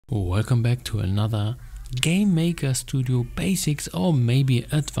Welcome back to another GameMaker Studio basics or maybe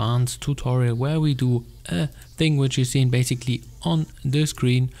advanced tutorial where we do a thing which is seen basically on the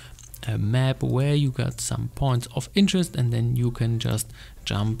screen, a map where you got some points of interest and then you can just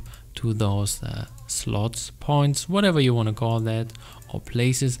jump to those slots, points, whatever you want to call that, or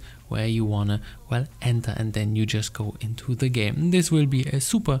places where you want to enter, and then you just go into the game. This will be a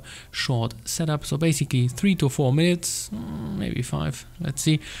super short setup, so basically 3 to 4 minutes, maybe 5, let's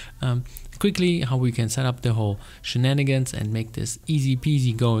see quickly how we can set up the whole shenanigans and make this easy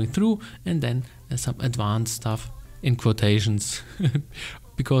peasy going through, and then some advanced stuff in quotations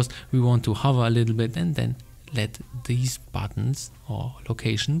because we want to hover a little bit and then let these buttons or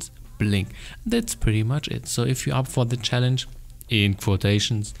locations blink. That's pretty much it. So if you're up for the challenge, in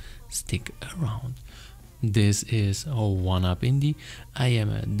quotations, stick around. This is a one-up indie. I am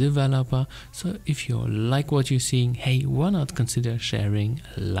a developer, so if you like what you're seeing, hey, why not consider sharing,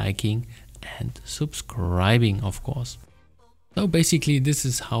 liking and subscribing, of course. So basically this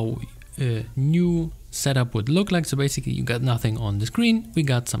is how a new setup would look like. So basically you got nothing on the screen, we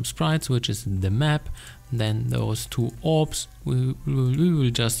got some sprites, which is the map, then those two orbs, we will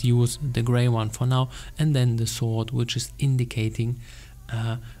just use the gray one for now, and then the sword, which is indicating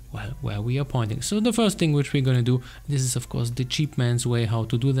where we are pointing. So the first thing which we're going to do, this is of course the cheap man's way how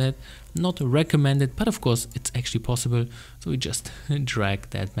to do that, not recommended, but of course it's actually possible. So we just drag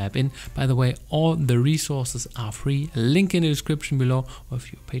that map in. By the way, all the resources are free, link in the description below, or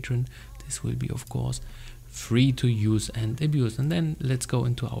if you're a patron, this will be of course free to use and abuse. And then let's go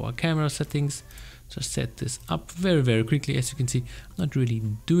into our camera settings. Just set this up very quickly. As you can see, I'm not really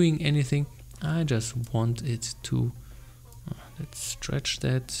doing anything. I just want it to let's stretch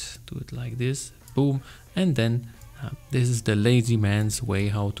that, do it like this, boom, and then this is the lazy man's way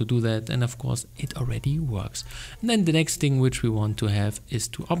how to do that, and of course it already works. And then the next thing which we want to have is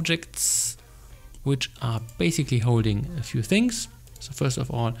two objects which are basically holding a few things. So first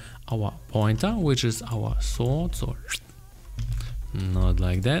of all, our pointer, which is our sword, so not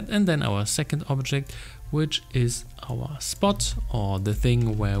like that, and then our second object, which is our spot or the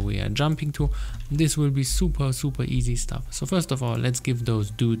thing where we are jumping to. This will be super easy stuff. So first of all, let's give those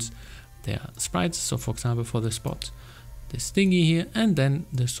dudes their sprites. So for example, for the spot, this thingy here, and then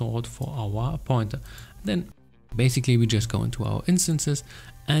the sword for our pointer. Then basically we just go into our instances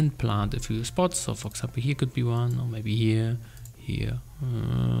and plant a few spots. So for example, here could be one, or maybe here,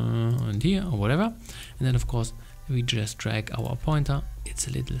 and here, or whatever. And then of course we just drag our pointer. It's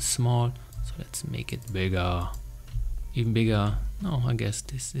a little small, so let's make it bigger, even bigger. No, I guess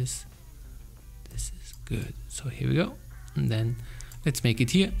this is good. So here we go, and then let's make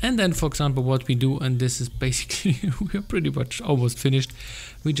it here. And then for example, what we do, and this is basically we are pretty much almost finished,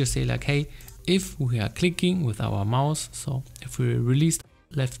 we just say like, hey, if we are clicking with our mouse, so if we release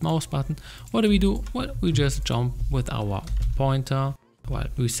left mouse button, what do? Well, we just jump with our pointer. Well,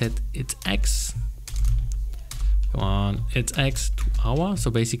 we set its X. Come on, it's X to our,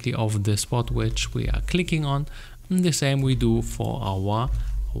 so basically of the spot which we are clicking on. And the same we do for our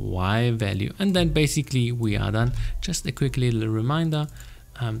Y value, and then basically we are done. Just a quick little reminder,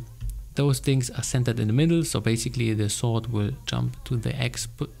 those things are centered in the middle, so basically the sword will jump to the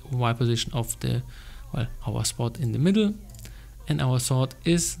Y position of the our spot in the middle, and our sword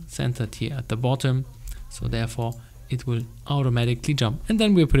is centered here at the bottom, so therefore it will automatically jump. And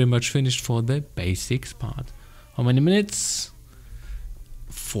then we're pretty much finished for the basics part. How many minutes?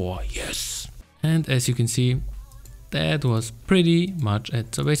 4, yes. And as you can see, that was pretty much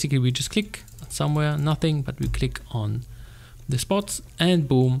it. So basically we just click somewhere, nothing, but we click on the spots and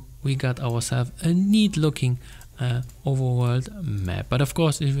boom, we got ourselves a neat looking overworld map. But of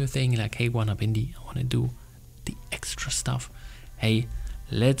course, if you're thinking like, hey, one-up indie, I want to do the extra stuff, hey,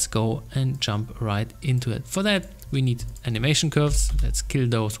 let's go and jump right into it. For that, we need animation curves. Let's kill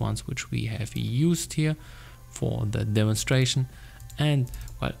those ones which we have used here for the demonstration, and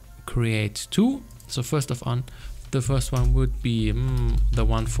create two. So first of all, the first one would be the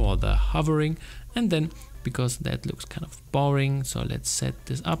one for the hovering, and then because that looks kind of boring, so let's set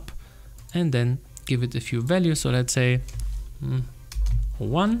this up and then give it a few values. So let's say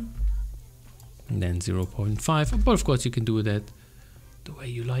 1 and then 0.5, but of course you can do that the way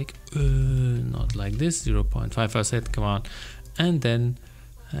you like, not like this. 0.5 I said, come on. And then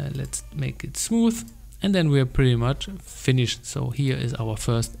let's make it smooth. And then we're pretty much finished. So here is our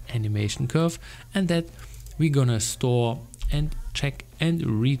first animation curve, and that we're gonna store and check and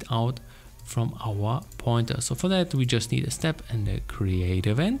read out from our pointer. So for that we just need a step and a create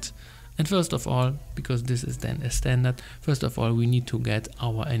event. And first of all, because this is then a standard, first of all we need to get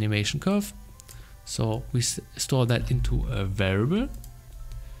our animation curve. So we store that into a variable.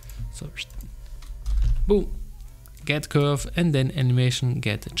 So boom, get curve, and then animation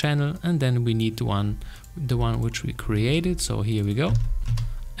get channel, and then we need the one which we created. So here we go,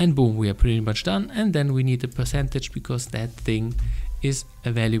 and boom, we are pretty much done. And then we need a percentage, because that thing is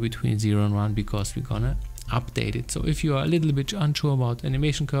a value between 0 and 1, because we're gonna update it. So if you are a little bit unsure about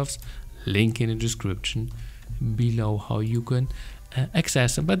animation curves, link in the description below how you can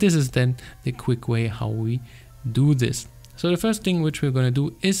access them. But this is then the quick way how we do this. So the first thing which we're gonna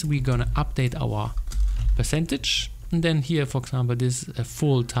do is we're gonna update our percentage, and then here, for example, this is a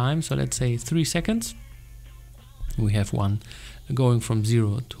full time, so let's say 3 seconds. We have one going from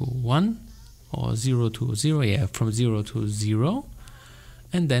 0 to 1, or 0 to 0, yeah, from 0 to 0,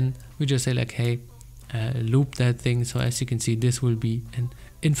 and then we just say like, hey, loop that thing. So as you can see, this will be an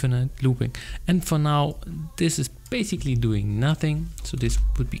infinite looping, and for now this is basically doing nothing, so this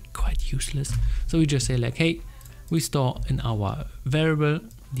would be quite useless. So we just say like, hey, we store in our variable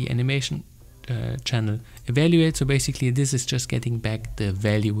the animation channel evaluate. So basically this is just getting back the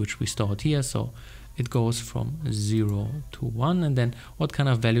value which we stored here. So it goes from 0 to 1, and then what kind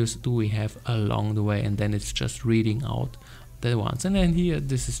of values do we have along the way, and then it's just reading out the ones. And then here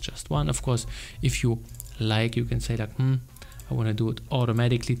this is just 1. Of course, if you like, you can say like, I want to do it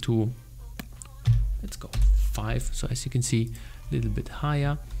automatically to, let's go 5. So as you can see, a little bit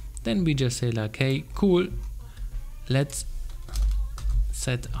higher. Then we just say like, hey, cool, let's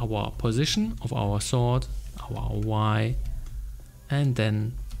set our position of our sword, our Y, and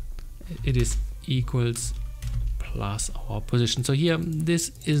then it is equals plus our position. So here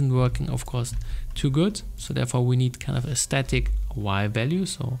this isn't working, of course, too good, so therefore we need kind of a static Y value,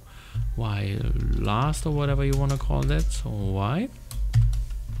 so Y last, or whatever you want to call that. So Y,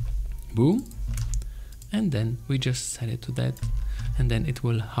 boom, and then we just set it to that, and then it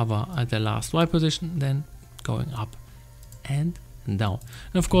will hover at the last Y position, then going up and down.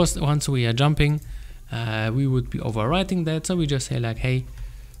 And of course, once we are jumping, we would be overwriting that, so we just say like, hey,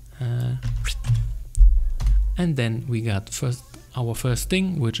 and then we got our first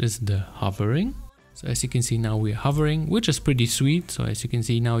thing, which is the hovering. So as you can see, now we're hovering, which is pretty sweet. So as you can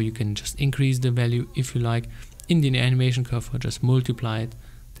see, now you can just increase the value if you like in the animation curve, or just multiply it.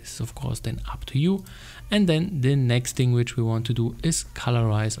 This is of course then up to you. And then the next thing which we want to do is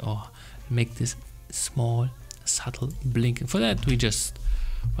colorize, or make this small subtle blinking. For that we just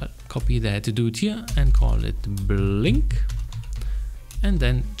copy that dude here and call it blink, and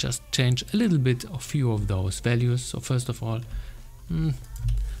then just change a little bit, a few of those values. So first of all,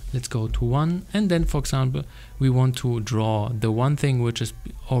 let's go to 1, and then for example we want to draw the one thing which is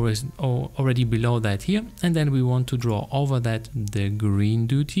already below that here, and then we want to draw over that the green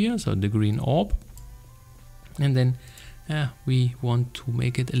dude here, so the green orb, and then we want to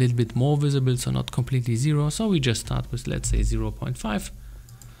make it a little bit more visible, so not completely 0. So we just start with, let's say, 0.5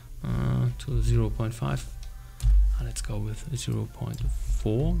 to 0.5. Let's go with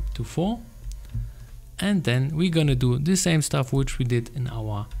 0.4 to 4, and then we're gonna do the same stuff which we did in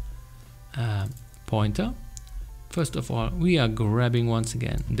our pointer. First of all, we are grabbing once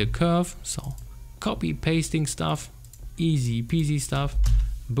again the curve, so copy pasting stuff, easy peasy stuff,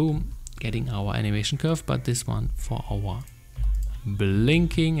 boom, getting our animation curve, but this one for our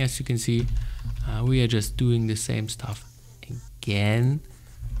blinking. As you can see, we are just doing the same stuff again,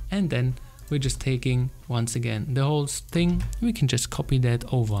 and then we're just taking once again the whole thing. We can just copy that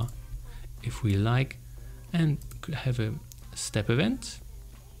over if we like, and have a step event.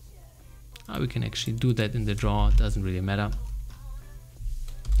 We can actually do that in the draw, it doesn't really matter.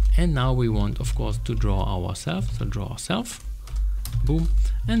 And now we want, of course, to draw ourselves, so draw self, boom,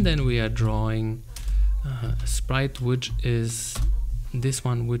 and then we are drawing a sprite, which is this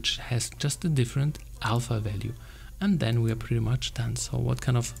one, which has just a different alpha value, and then we are pretty much done. So what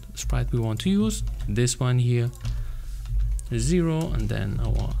kind of sprite we want to use? This one here, 0, and then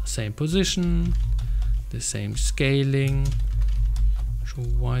our same position, the same scaling, show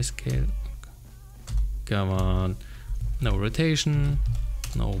Y scale, come on, no rotation,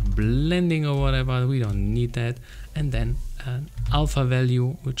 no blending or whatever, we don't need that, and then an alpha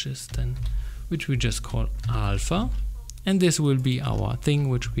value, which we just call alpha, and this will be our thing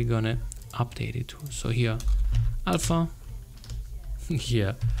which we're gonna update it to. So here alpha,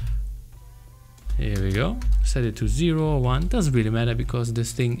 here we go, set it to 0 or 1, doesn't really matter because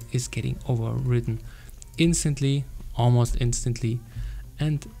this thing is getting overwritten instantly, almost instantly.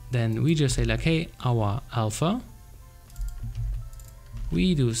 And then we just say like, hey, our alpha,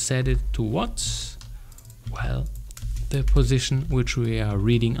 we do set it to what? Well, the position which we are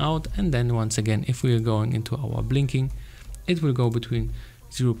reading out, and then once again, if we are going into our blinking, it will go between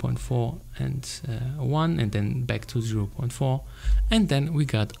 0.4 and 1, and then back to 0.4, and then we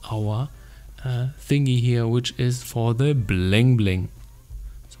got our thingy here, which is for the bling bling.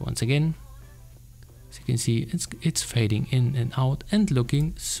 So once again, as you can see, it's fading in and out and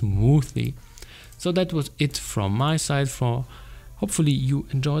looking smoothly. So that was it from my side. For hopefully you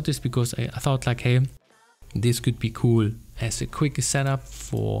enjoyed this, because I thought like, hey, this could be cool as a quick setup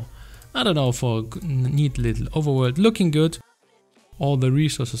for, I don't know, for a neat little overworld, looking good. All the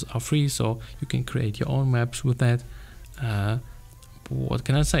resources are free, so you can create your own maps with that. What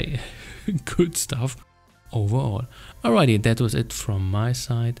can I say? Good stuff overall. Alrighty, that was it from my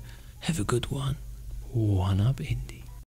side. Have a good one. One up indie.